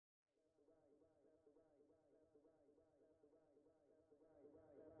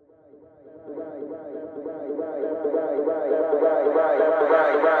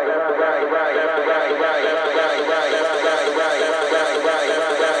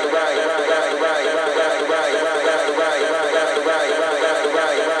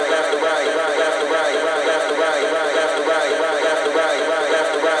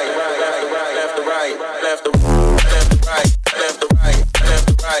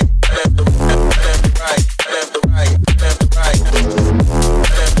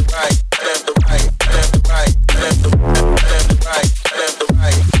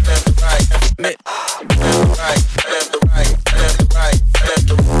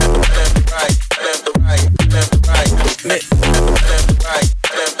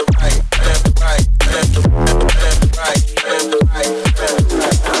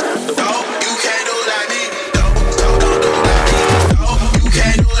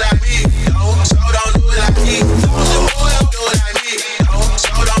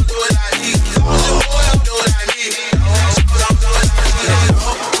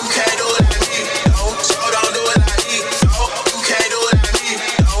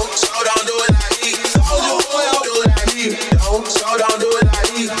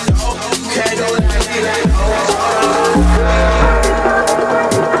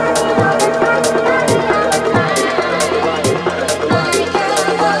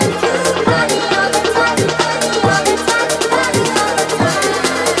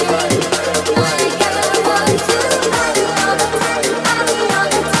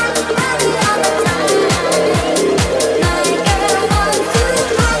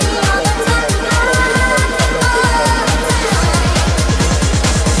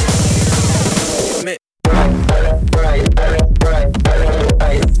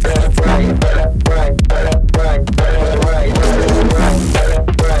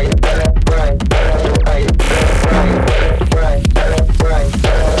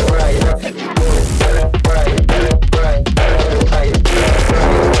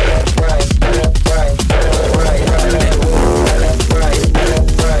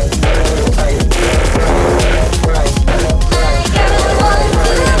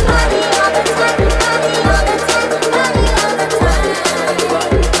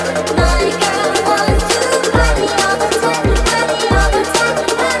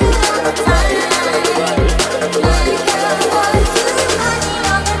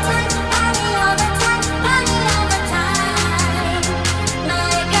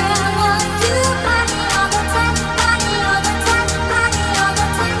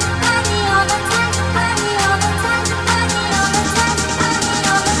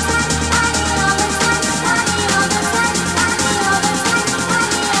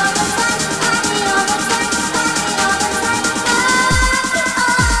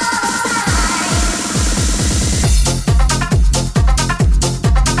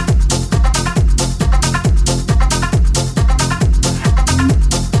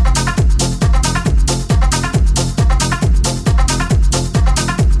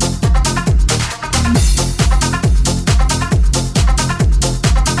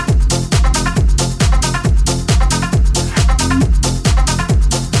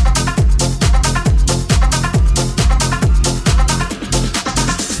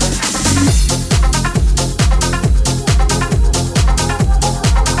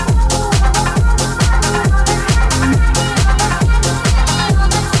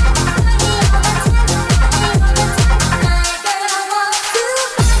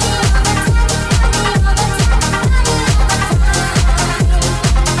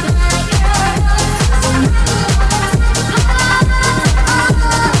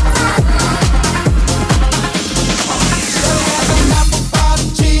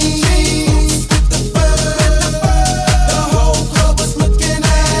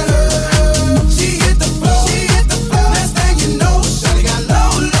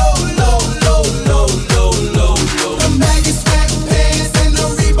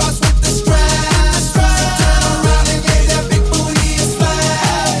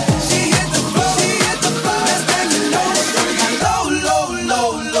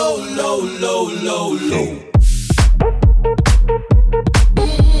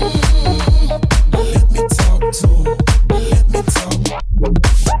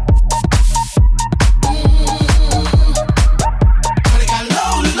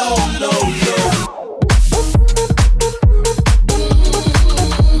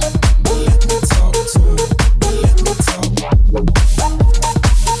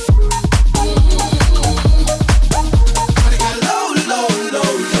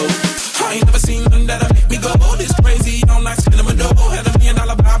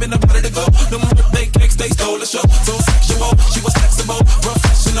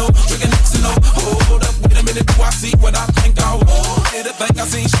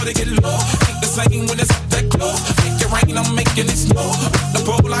With the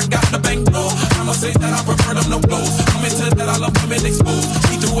pole, I got the bankroll. I'ma say that I prefer them no blows. I'm into that, I love women exposed.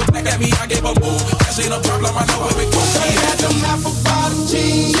 He threw it back at me, I gave a move. That ain't a problem, I know where it goes. She had them apple bottom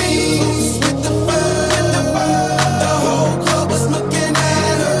jeans with the fur. The whole club was looking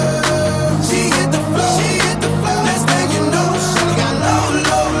at her. She hit the floor. Next thing you know, she got low.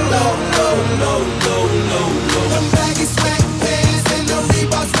 The baggy sweatpants and the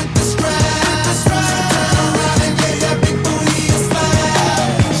Reeboks with the straps. She turned around and gave that big booty a slap.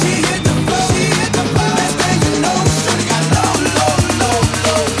 She hit the floor. Next thing you know, she got low.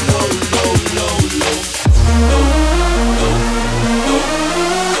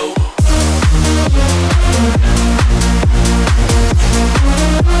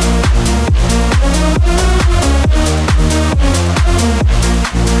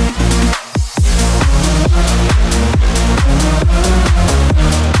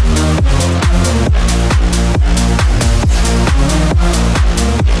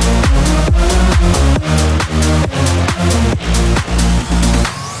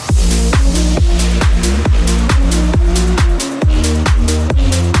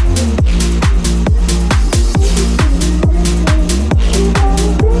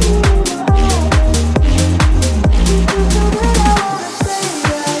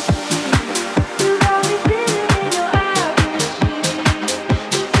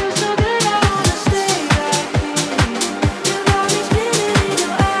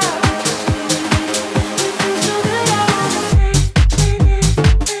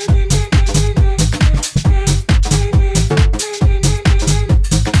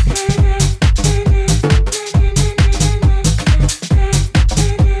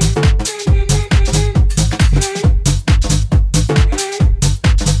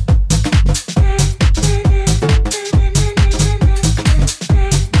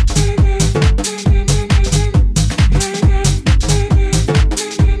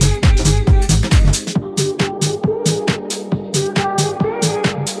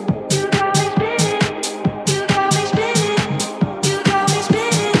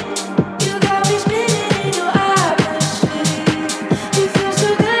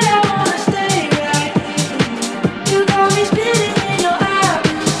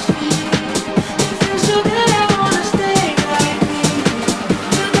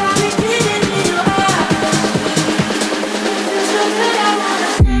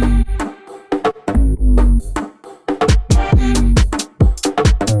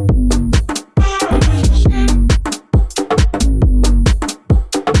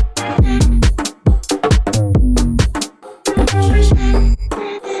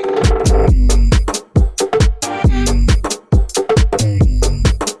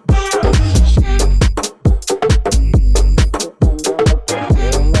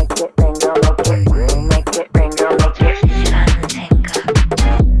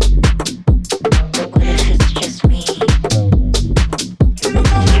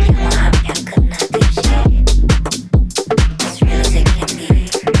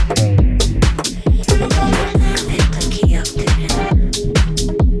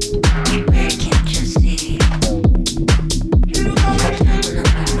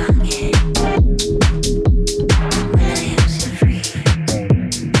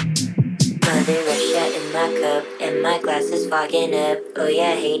 fogging up. Oh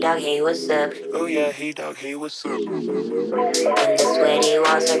yeah, hey dog, hey what's up? Oh yeah, hey dog, hey what's up? When the sweaty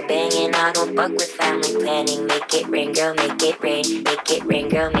walls are banging, I don't fuck with family planning. Make it rain, girl, make it rain. Make it rain,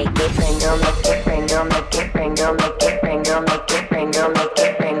 girl, make it rain, girl, make it rain, girl, make it rain, girl, make it rain, girl, make it rain, girl,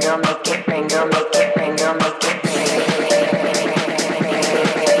 make it rain, girl, make it rain, girl, make it rain, girl, make it rain.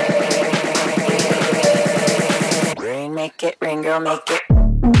 Make it rain, girl, make it rain,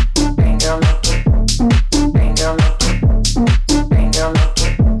 girl, make it rain, girl, make it rain, girl, make it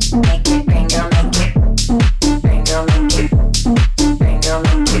make it rain, girl, make it rain, girl, make it rain, girl, make it rain, girl,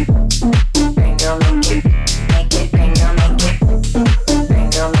 make it make it rain, girl, make it rain,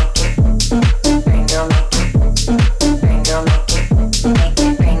 girl, make it rain, girl, make it rain, girl, make it make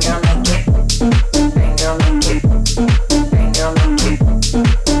it rain, girl, make it rain, girl, make it rain, girl, make it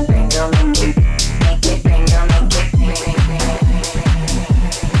rain, girl, make it make it rain, girl, make it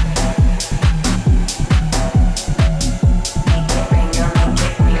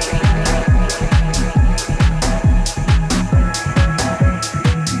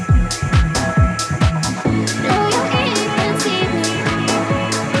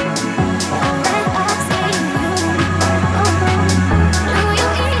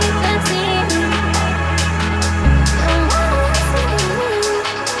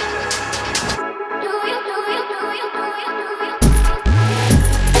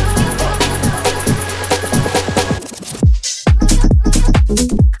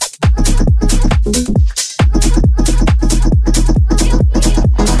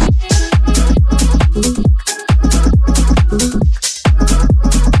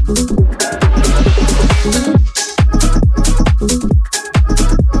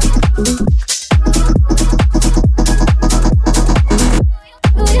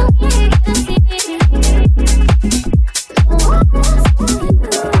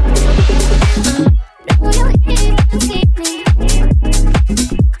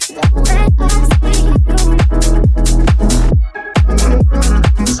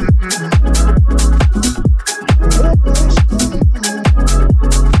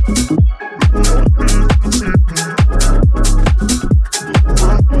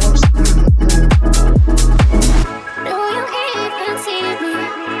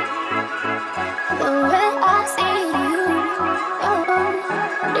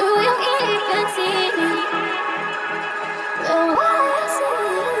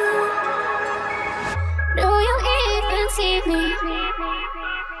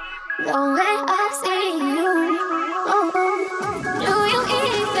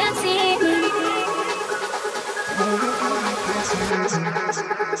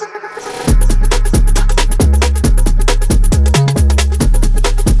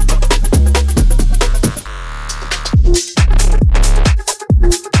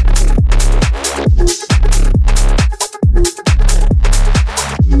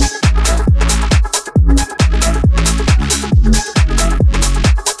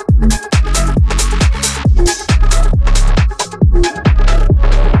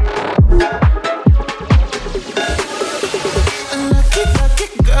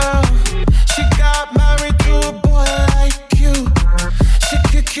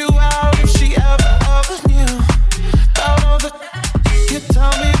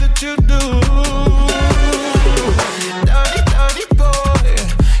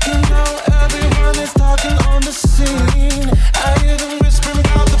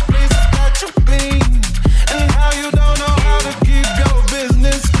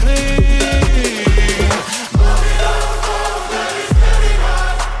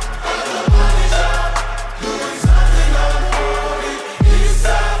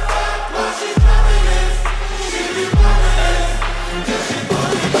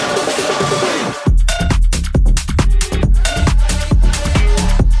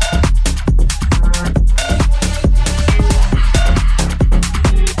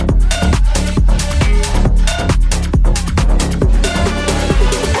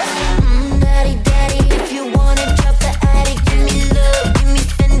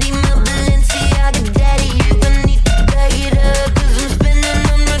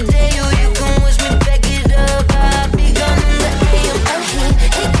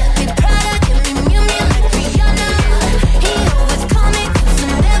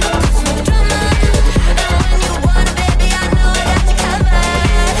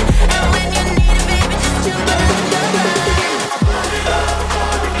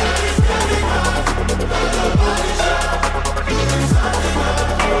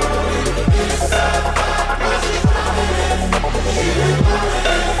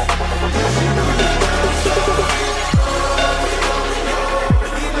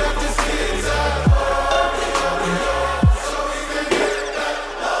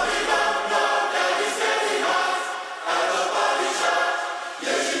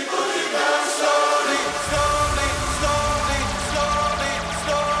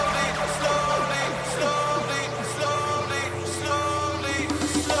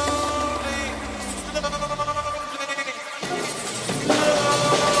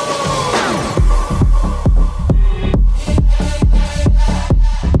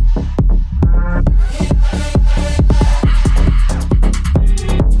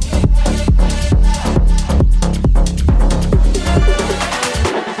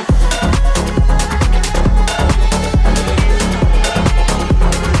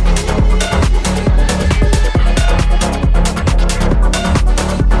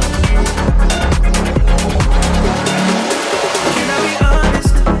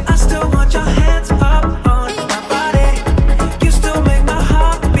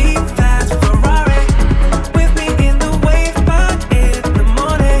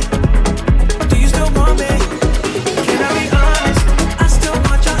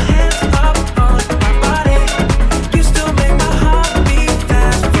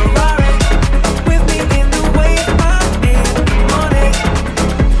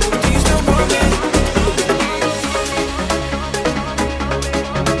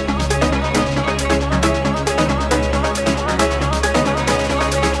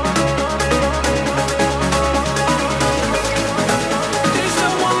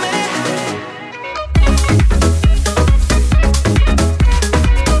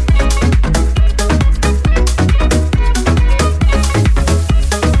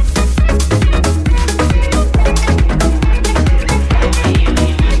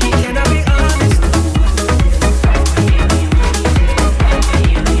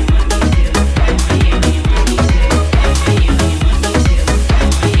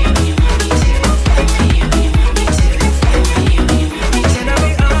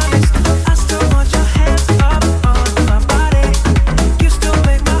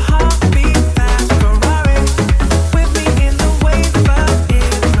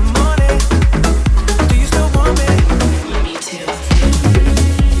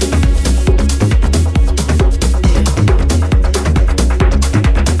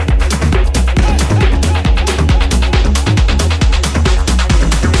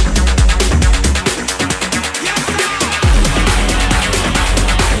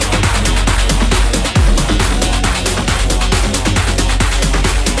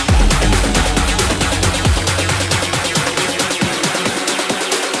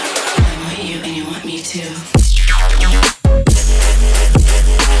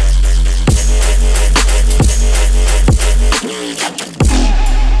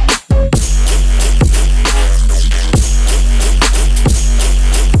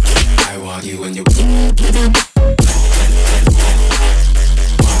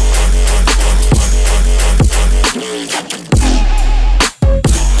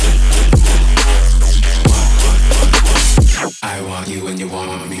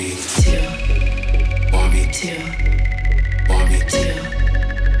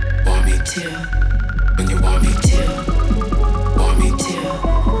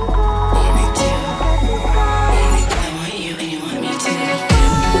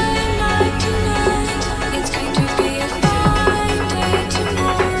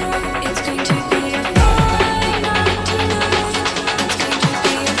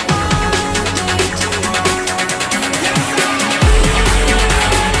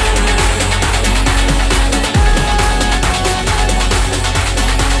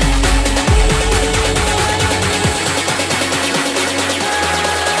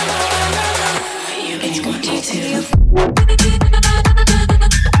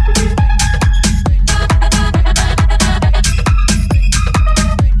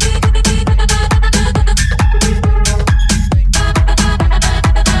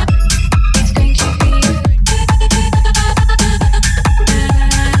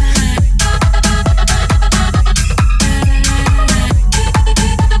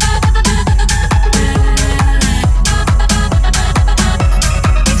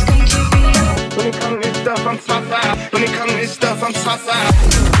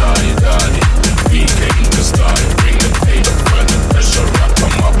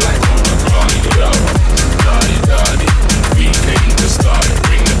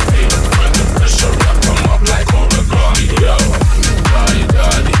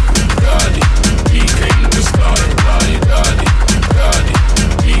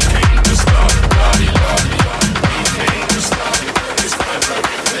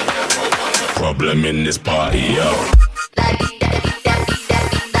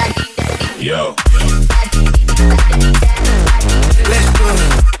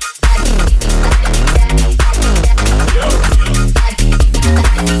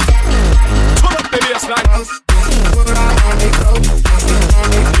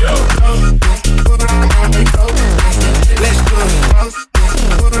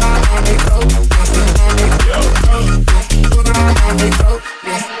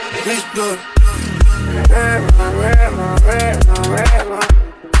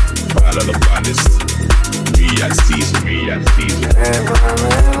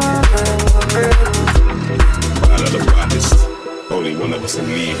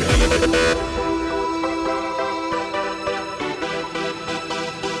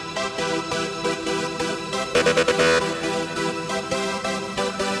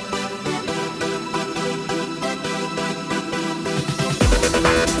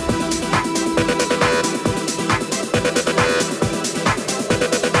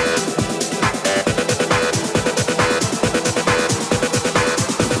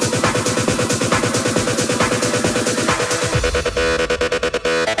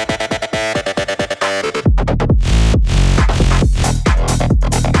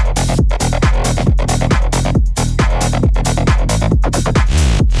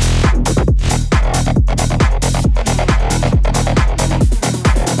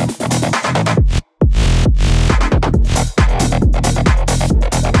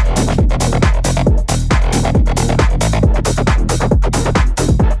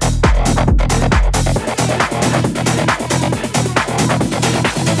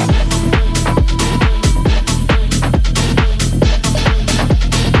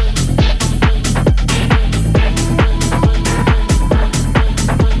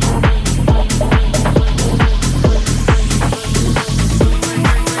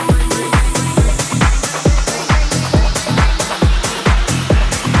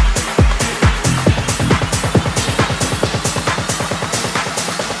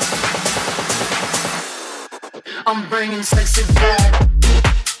I'm bringing sexy back.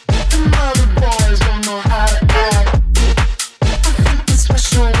 Them other boys don't know how to act. I think it's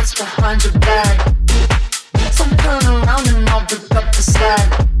special what's behind your back. So turn around and I'll pick up the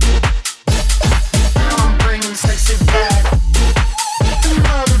slack. I'm bringing sexy back. Them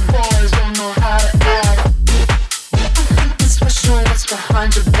other boys don't know how to act. I think it's special what's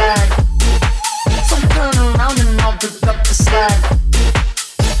behind your back. So turn around and I'll pick up the slack.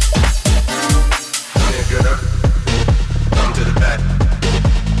 Get up. Come to the back.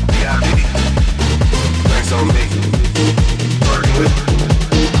 VIP. Drinks on me. Working with me.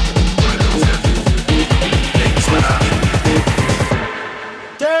 One of them tips. Make me smile.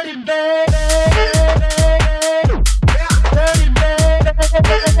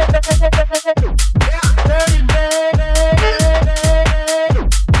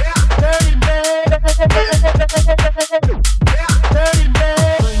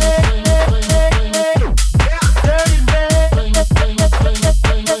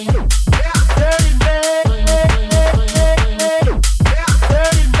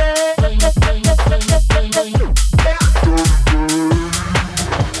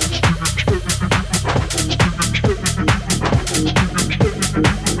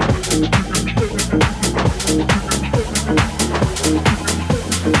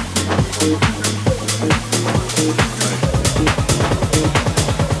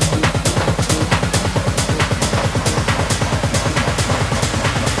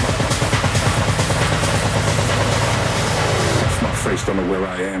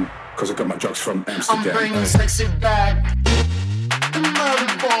 from Amsterdam. I'm bringing sexy back. The mother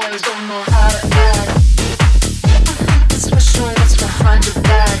boys don't know how to act. Especially what's behind your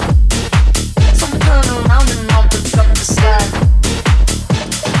back. So turn around and I'll pick up the slack.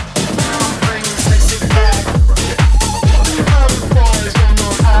 I'm bringing sexy back. The mother boys don't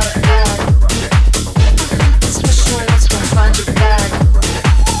know how to act. Especially what's behind your back.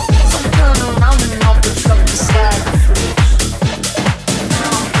 So turn around and I'll pick up the slack.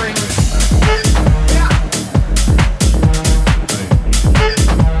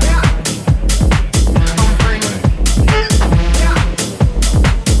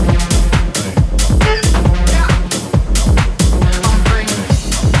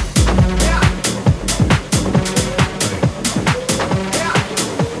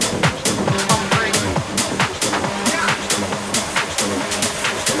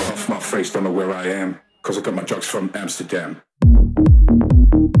 Don't know where I am, cause I got my drugs from Amsterdam.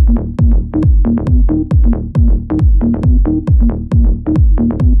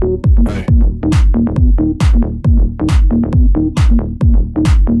 Hey.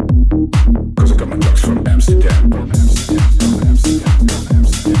 Cause I got my drugs from Amsterdam.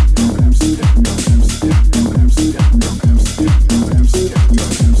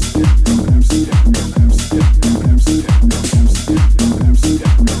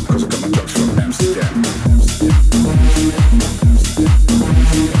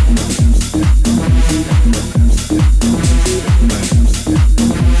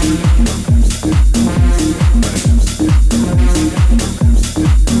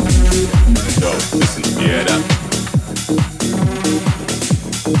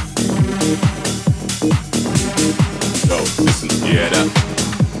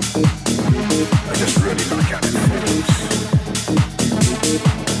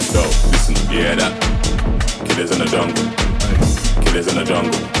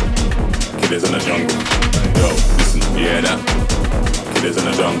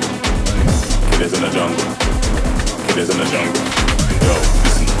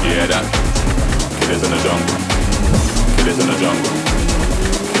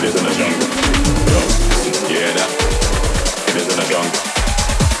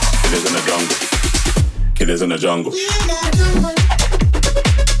 Killers in the jungle.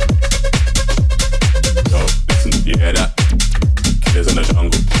 You hear that? Killers in the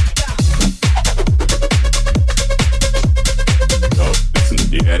jungle. Yo,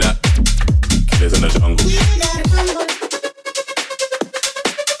 listen, you hear that? Killers in the jungle.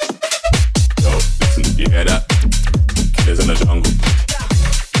 Yo, listen, you hear that? Killers in the jungle.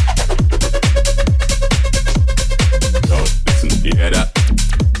 Yo, listen, you hear that?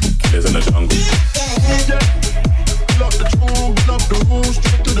 Killers in the jungle. Pull up the tune, pull up the rules,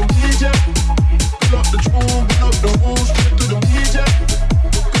 straight to the DJ. Pull up the tune, pull up the rules, straight to the DJ.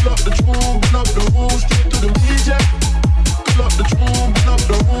 Pull up the tune, pull up the rules, straight to the DJ. Pull up the tune, pull up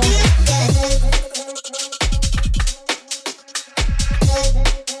the rules.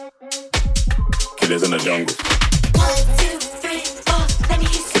 Killers in the jungle. 1, 2, 3, 4, let me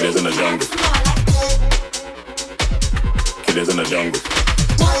see. Killers in the jungle. Killers in the jungle.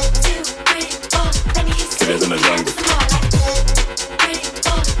 1, 2, 3, 4, let me see. Killers in the jungle.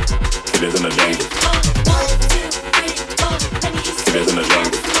 Killers in the jungle. Killers in the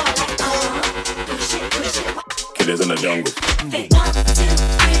jungle. Killers in the jungle. 1, 2,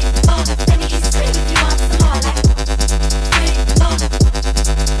 3, 4, let me scream if you want some more like 3, 4,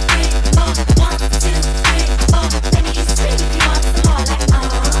 3, 4, 1, 2, 3, 4, let me scream if you want some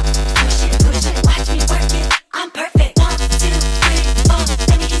more like push it, watch me work it, I'm perfect. 1, 2, 3, 4,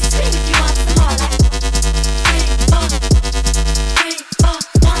 let me scream if you want some more like 3, 4, 3, 4,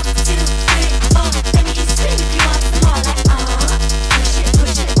 1, 2, 3, 4, let me scream if you want some more like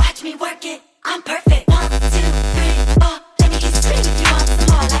push it, watch me work it, I'm perfect. 1, 2, 3, 4, let me scream.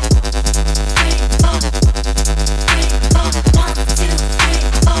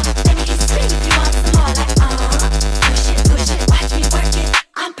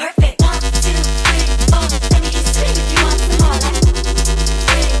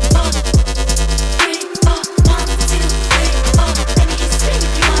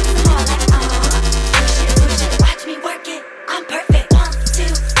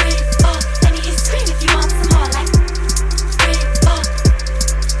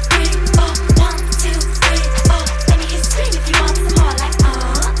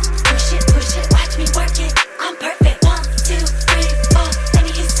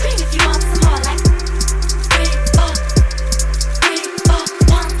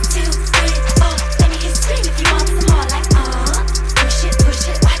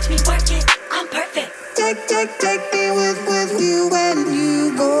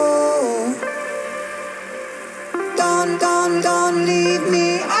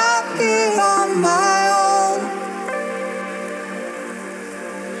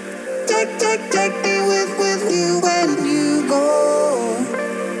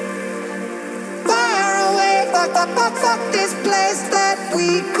 fuck this place that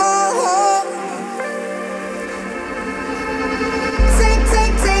we call